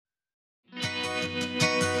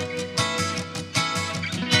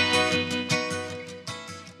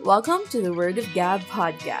Welcome to the Word of Gab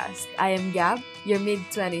podcast. I am Gab, your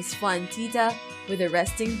mid-20s fun tita with a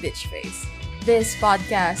resting bitch face. This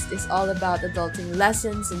podcast is all about adulting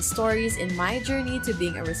lessons and stories in my journey to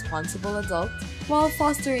being a responsible adult while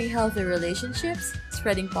fostering healthy relationships,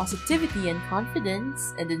 spreading positivity and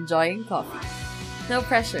confidence, and enjoying coffee. No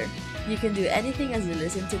pressure. You can do anything as you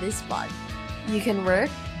listen to this pod. You can work,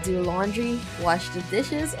 do laundry, wash the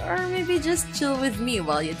dishes, or maybe just chill with me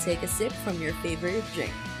while you take a sip from your favorite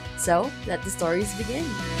drink. So, let the stories begin.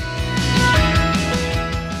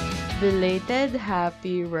 Belated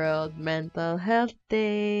Happy World Mental Health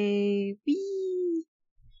Day! Whee!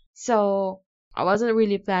 So, I wasn't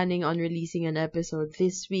really planning on releasing an episode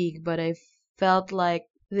this week, but I felt like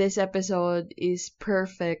this episode is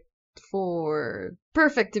perfect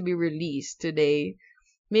to be released today.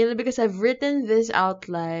 Mainly because I've written this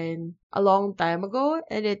outline a long time ago,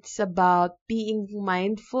 and it's about being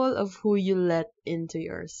mindful of who you let into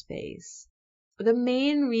your space. The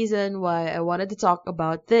main reason why I wanted to talk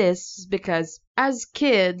about this is because as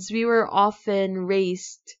kids, we were often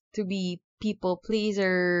raised to be people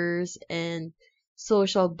pleasers and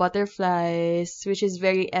social butterflies, which is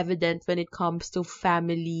very evident when it comes to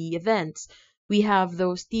family events. We have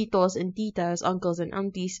those titos and titas, uncles and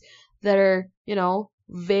aunties that are,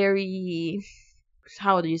 very,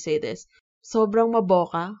 how do you say this? Sobrang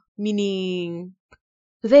maboka, meaning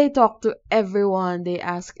they talk to everyone, they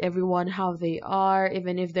ask everyone how they are,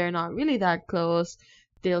 even if they're not really that close,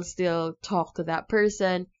 they'll still talk to that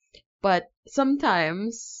person. But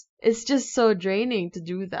sometimes it's just so draining to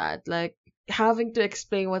do that, like having to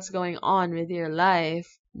explain what's going on with your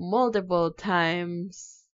life multiple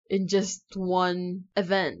times in just one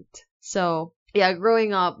event. So, yeah,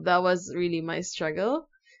 growing up, that was really my struggle.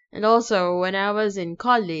 And also, when I was in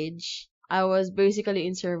college, I was basically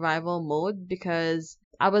in survival mode because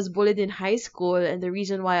I was bullied in high school, and the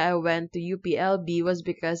reason why I went to UPLB was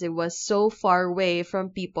because it was so far away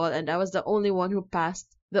from people, and I was the only one who passed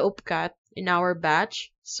the UPCAT in our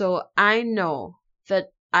batch. So I know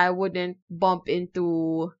that I wouldn't bump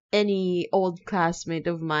into any old classmate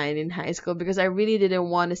of mine in high school because I really didn't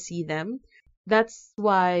want to see them. That's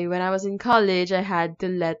why when I was in college, I had to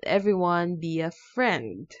let everyone be a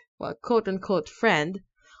friend. Well, quote unquote friend. And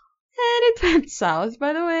it went south,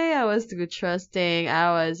 by the way. I was too trusting.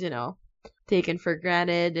 I was, taken for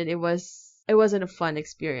granted, and it wasn't a fun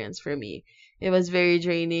experience for me. It was very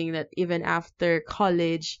draining that even after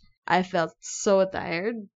college, I felt so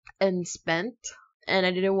tired and spent, and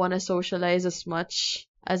I didn't want to socialize as much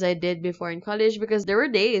as I did before in college because there were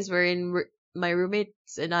days wherein my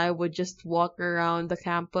roommates and I would just walk around the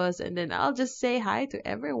campus, and then I'll just say hi to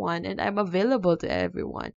everyone, and I'm available to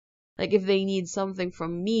everyone. Like if they need something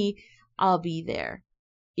from me, I'll be there.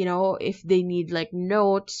 If they need like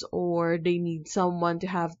notes or they need someone to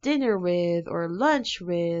have dinner with or lunch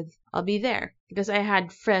with, I'll be there. Because I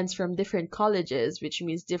had friends from different colleges, which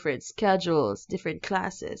means different schedules, different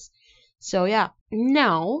classes. So yeah,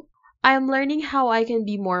 now I'm learning how I can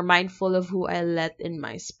be more mindful of who I let in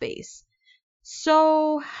my space.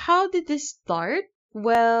 So, how did this start?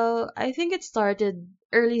 Well, I think it started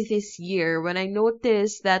early this year when I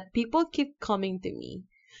noticed that people keep coming to me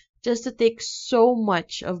just to take so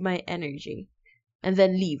much of my energy and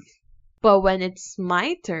then leave. But when it's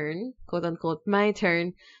my turn, quote unquote, my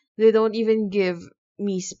turn, they don't even give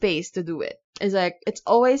me space to do it. It's like, it's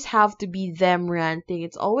always have to be them ranting.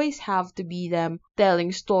 It's always have to be them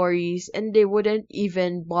telling stories, and they wouldn't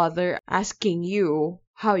even bother asking you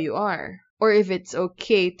how you are or if it's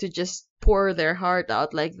okay to just pour their heart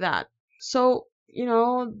out like that. So,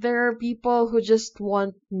 there are people who just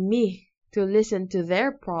want me to listen to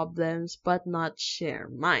their problems but not share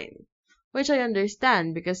mine. Which I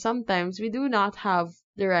understand because sometimes we do not have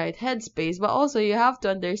the right headspace, but also you have to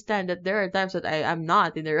understand that there are times that I am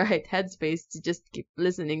not in the right headspace to just keep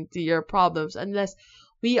listening to your problems unless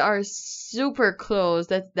we are super close,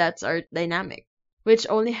 that's our dynamic, which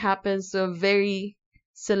only happens to a very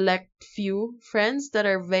select few friends that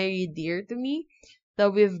are very dear to me,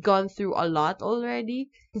 that we've gone through a lot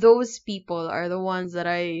already. Those people are the ones that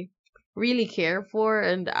I really care for,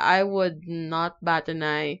 and I would not bat an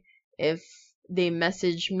eye if they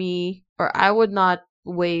message me, or I would not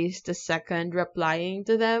waste a second replying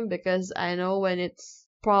to them because I know when it's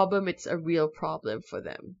a real problem for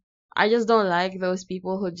them. I just don't like those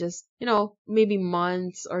people who just, maybe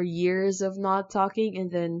months or years of not talking, and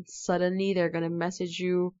then suddenly they're gonna message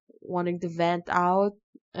you wanting to vent out.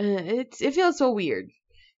 It feels so weird.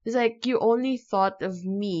 It's like you only thought of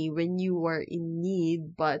me when you were in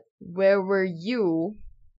need, but where were you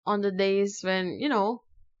on the days when,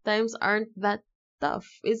 times aren't that tough?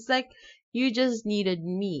 It's like You just needed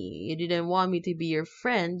me. You didn't want me to be your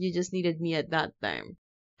friend. You just needed me at that time.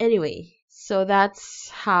 Anyway, so that's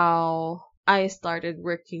how I started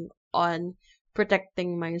working on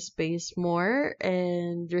protecting my space more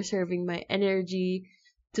and reserving my energy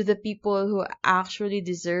to the people who actually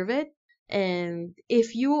deserve it. And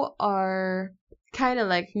if you are kind of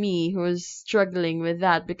like me who's struggling with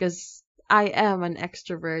that, because I am an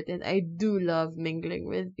extrovert and I do love mingling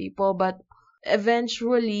with people, but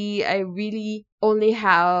eventually I really only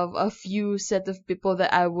have a few set of people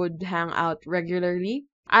that I would hang out regularly.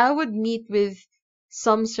 I would meet with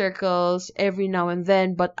some circles every now and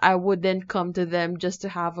then, but I wouldn't come to them just to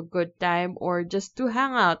have a good time or just to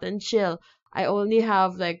hang out and chill. I only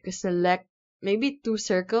have like a select, maybe two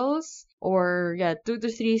circles, or yeah, 2 to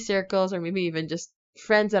 3 circles, or maybe even just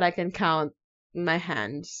friends that I can count in my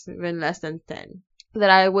hands, even less than 10, that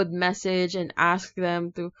I would message and ask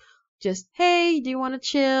them to just, hey, do you want to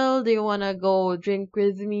chill? Do you want to go drink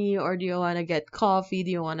with me? Or do you want to get coffee?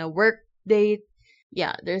 Do you want to work date?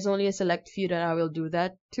 Yeah, there's only a select few that I will do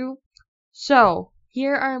that to. So,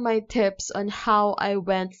 here are my tips on how I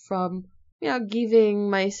went from, giving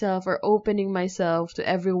myself or opening myself to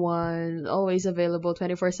everyone, always available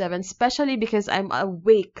 24/7, especially because I'm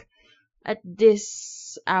awake at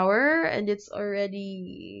this hour and it's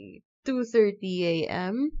already 2:30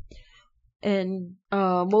 a.m. And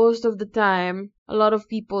most of the time, a lot of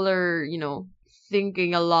people are,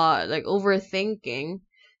 thinking a lot, like overthinking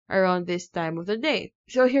around this time of the day.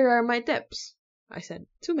 So here are my tips. I said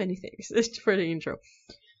too many things just for the intro.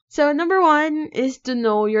 So number one is to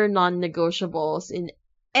know your non-negotiables in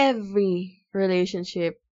every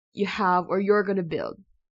relationship you have or you're gonna build.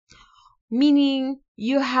 Meaning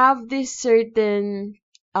you have this certain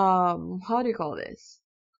how do you call this?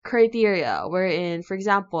 Criteria wherein, for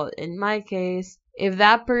example, in my case, if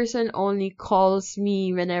that person only calls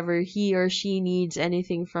me whenever he or she needs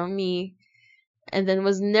anything from me and then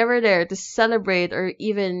was never there to celebrate or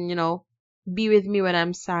even, be with me when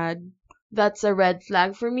I'm sad, that's a red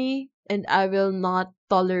flag for me and I will not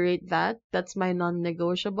tolerate that. That's my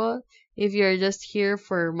non-negotiable. If you're just here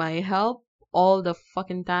for my help all the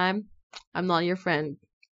fucking time, I'm not your friend.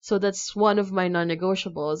 So that's one of my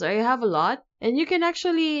non-negotiables. I have a lot, and you can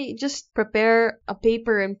actually just prepare a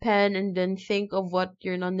paper and pen and then think of what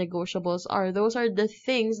your non-negotiables are. Those are the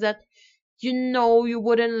things that you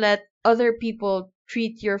wouldn't let other people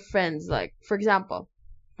treat your friends like. For example,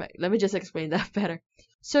 right, let me just explain that better.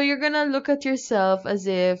 So you're gonna look at yourself as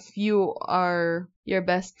if you are your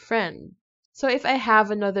best friend. So if I have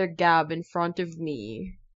another Gab in front of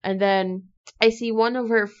me, and then I see one of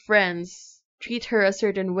her friends treat her a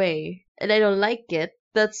certain way, and I don't like it,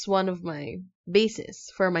 that's one of my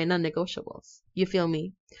basis for my non-negotiables. You feel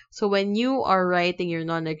me? So when you are writing your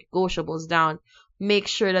non-negotiables down, make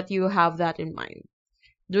sure that you have that in mind.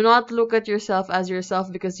 Do not look at yourself as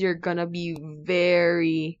yourself because you're gonna be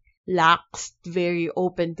very lax, very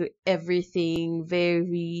open to everything,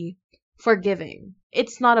 very forgiving.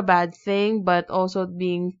 It's not a bad thing, but also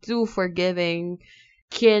being too forgiving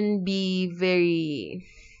can be very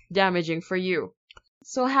damaging for you.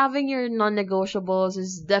 So having your non-negotiables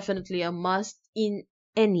is definitely a must in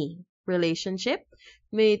any relationship.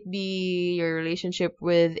 May it be your relationship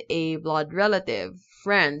with a blood relative,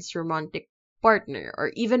 friends, romantic partner,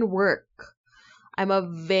 or even work. I'm a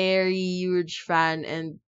very huge fan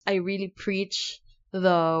and I really preach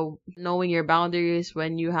the knowing your boundaries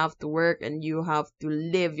when you have to work and you have to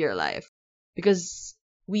live your life. Because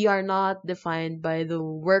we are not defined by the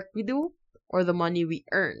work we do or the money we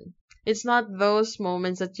earn. It's not those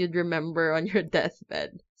moments that you'd remember on your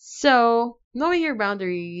deathbed. So, knowing your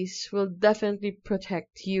boundaries will definitely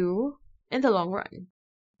protect you in the long run.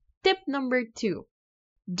 Tip number 2.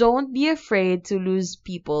 Don't be afraid to lose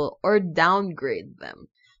people or downgrade them.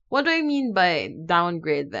 What do I mean by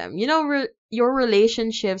downgrade them? Your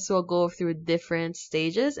relationships will go through different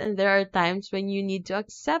stages and there are times when you need to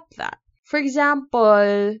accept that. For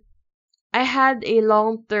example, I had a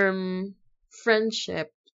long-term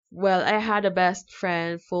friendship. Well, I had a best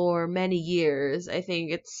friend for many years. I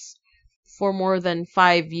think it's for more than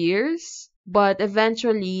 5 years. But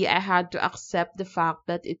eventually, I had to accept the fact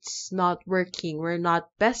that it's not working. We're not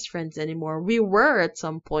best friends anymore. We were at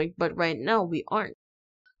some point, but right now we aren't.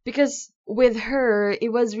 Because with her,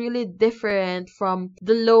 it was really different from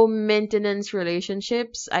the low maintenance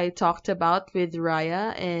relationships I talked about with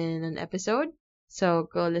Raya in an episode. So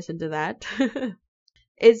go listen to that.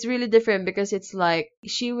 It's really different because it's like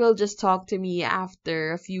she will just talk to me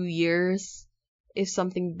after a few years if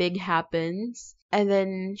something big happens, and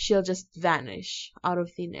then she'll just vanish out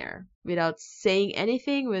of thin air without saying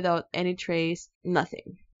anything, without any trace,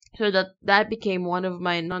 nothing. So that became one of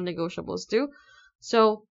my non-negotiables too.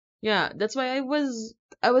 So yeah, that's why I was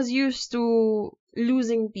used to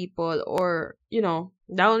losing people, or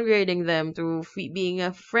downgrading them to being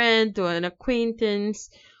a friend to an acquaintance,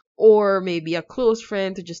 or maybe a close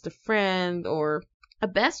friend to just a friend, or a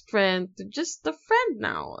best friend to just a friend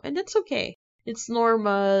now. And that's okay. It's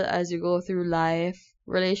normal as you go through life.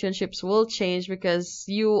 Relationships will change because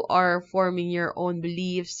you are forming your own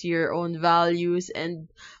beliefs, your own values, and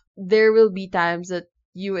there will be times that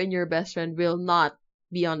you and your best friend will not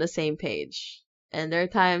be on the same page. And there are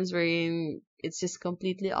times wherein it's just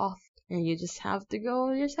completely off and you just have to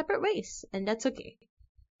go your separate ways, and that's okay.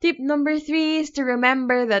 Tip number 3 is to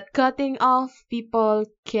remember that cutting off people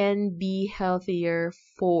can be healthier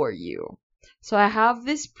for you. So I have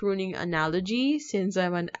this pruning analogy since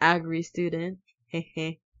I'm an agri student.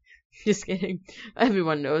 Just kidding.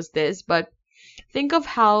 Everyone knows this, but think of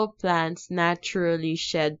how plants naturally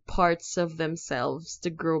shed parts of themselves to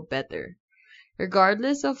grow better,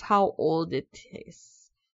 regardless of how old it is.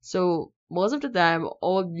 So most of the time,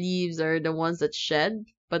 old leaves are the ones that shed,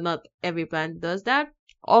 but not every plant does that.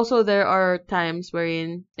 Also, there are times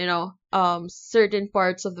wherein, certain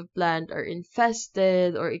parts of the plant are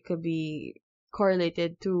infested, or it could be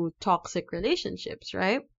correlated to toxic relationships,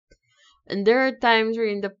 right? And there are times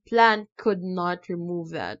wherein the plant could not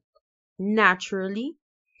remove that naturally.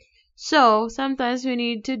 So sometimes we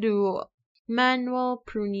need to do manual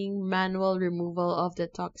pruning, manual removal of the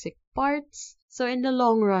toxic parts. So in the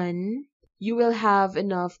long run, you will have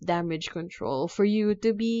enough damage control for you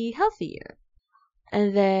to be healthier.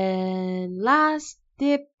 And then last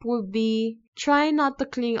tip would be try not to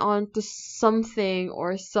cling on to something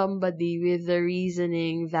or somebody with the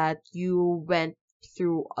reasoning that you went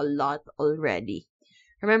through a lot already.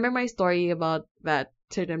 Remember my story about that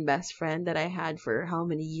certain best friend that I had for how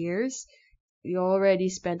many years? We already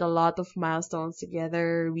spent a lot of milestones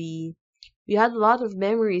together. We had a lot of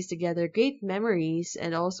memories together, great memories,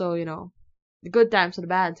 and also, the good times and the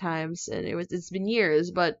bad times. And it's been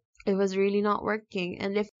years, but it was really not working.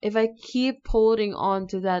 And if I keep holding on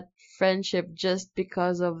to that friendship just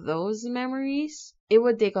because of those memories, it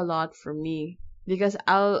would take a lot from me, because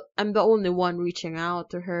I'm the only one reaching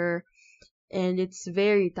out to her, and it's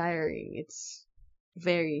very tiring. It's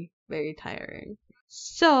very, very tiring.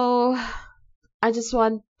 So I just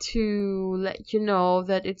want to let you know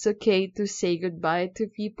that it's okay to say goodbye to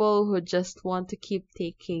people who just want to keep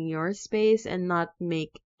taking your space and not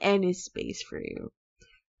make any space for you.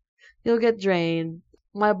 You'll get drained.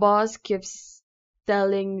 My boss keeps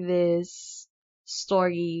telling this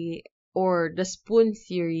story, or the spoon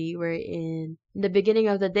theory, wherein in the beginning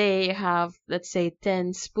of the day you have, let's say,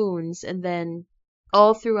 10 spoons, and then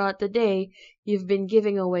all throughout the day you've been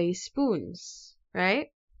giving away spoons,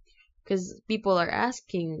 right? Because people are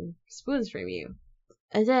asking spoons from you.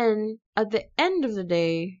 And then at the end of the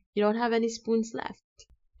day, you don't have any spoons left.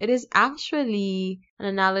 It is actually an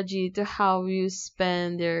analogy to how you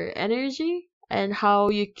spend your energy and how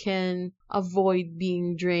you can avoid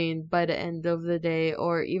being drained by the end of the day,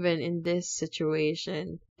 or even in this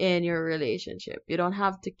situation in your relationship. You don't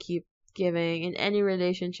have to keep giving. In any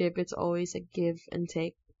relationship, it's always a give and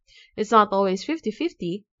take. It's not always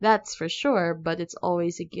 50-50, that's for sure, but it's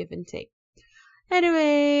always a give and take.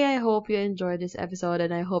 Anyway, I hope you enjoyed this episode,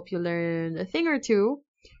 and I hope you learned a thing or two.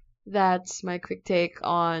 That's my quick take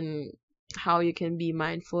on how you can be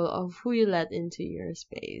mindful of who you let into your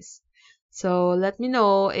space. So let me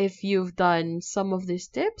know if you've done some of these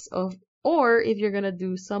tips, or if you're gonna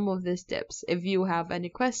do some of these tips. If you have any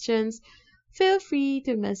questions, feel free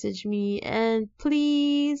to message me, and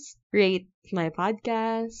please rate my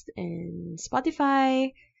podcast and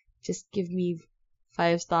Spotify. Just give me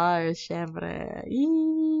 5 stars, syempre.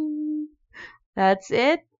 Yee! That's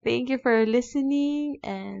it. Thank you for listening,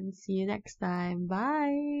 and see you next time.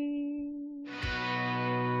 Bye.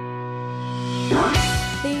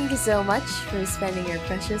 Thank you so much for spending your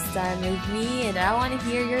precious time with me, and I want to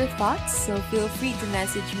hear your thoughts, so feel free to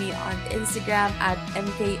message me on Instagram at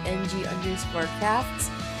mkng_crafts,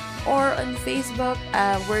 or on Facebook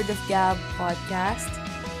at Word of Gab Podcast.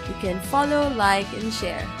 You can follow, like, and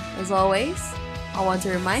share. As always, I want to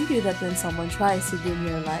remind you that when someone tries to dim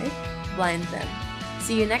your light, blind them.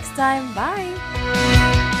 See you next time.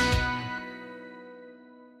 Bye!